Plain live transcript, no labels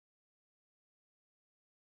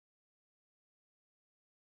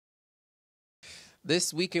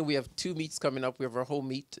This weekend we have two meets coming up. We have our home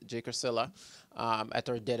meet, Carisella, at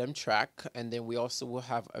our Dedham track, and then we also will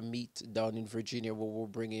have a meet down in Virginia where we'll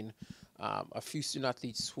bring in a few student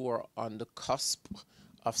athletes who are on the cusp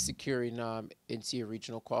of securing NCAA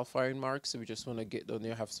regional qualifying marks. So we just want to get down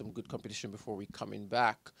there, have some good competition before we coming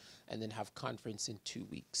back, and then have conference in 2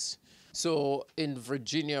 weeks. So in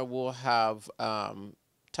Virginia, we'll have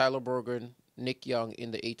Tyler Bergen, Nick Young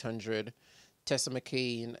in the 800. Tessa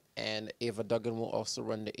McCain and Ava Duggan will also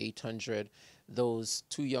run the 800. Those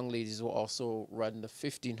two young ladies will also run the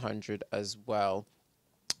 1500 as well.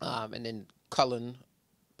 And then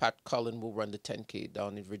Pat Cullen will run the 10K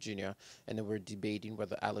down in Virginia. And then we're debating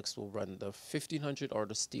whether Alex will run the 1500 or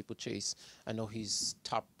the steeplechase. I know he's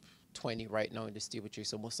top 20 right now in the steeplechase,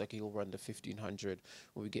 so most likely he'll run the 1500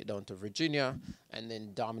 when we get down to Virginia. And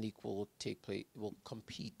then Dominique will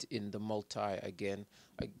compete in the multi again,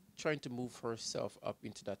 trying to move herself up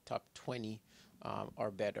into that top 20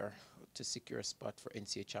 or better to secure a spot for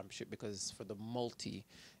NCAA championship, because for the multi,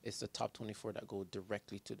 it's the top 24 that go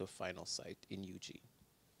directly to the final site in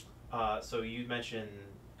UG. So you mentioned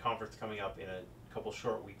conference coming up in a couple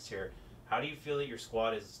short weeks here. How do you feel that your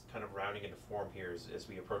squad is kind of rounding into form here as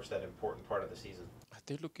we approach that important part of the season?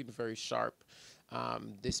 They're looking very sharp.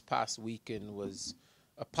 This past weekend was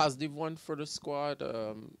a positive one for the squad.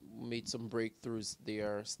 Made some breakthroughs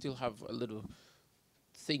there. Still have a little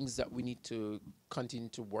things that we need to continue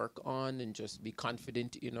to work on and just be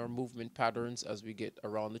confident in our movement patterns as we get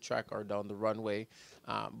around the track or down the runway.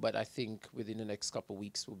 But I think within the next couple of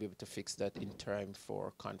weeks, we'll be able to fix that in time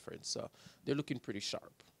for conference. So they're looking pretty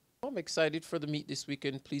sharp. I'm excited for the meet this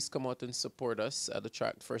weekend. Please come out and support us at the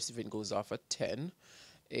track. The first event goes off at 10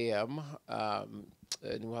 a.m. And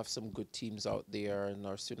we'll have some good teams out there, and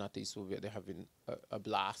our student athletes will be there having a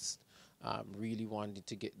blast. Really wanting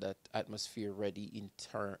to get that atmosphere ready in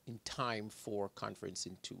time for conference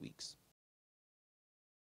in 2 weeks.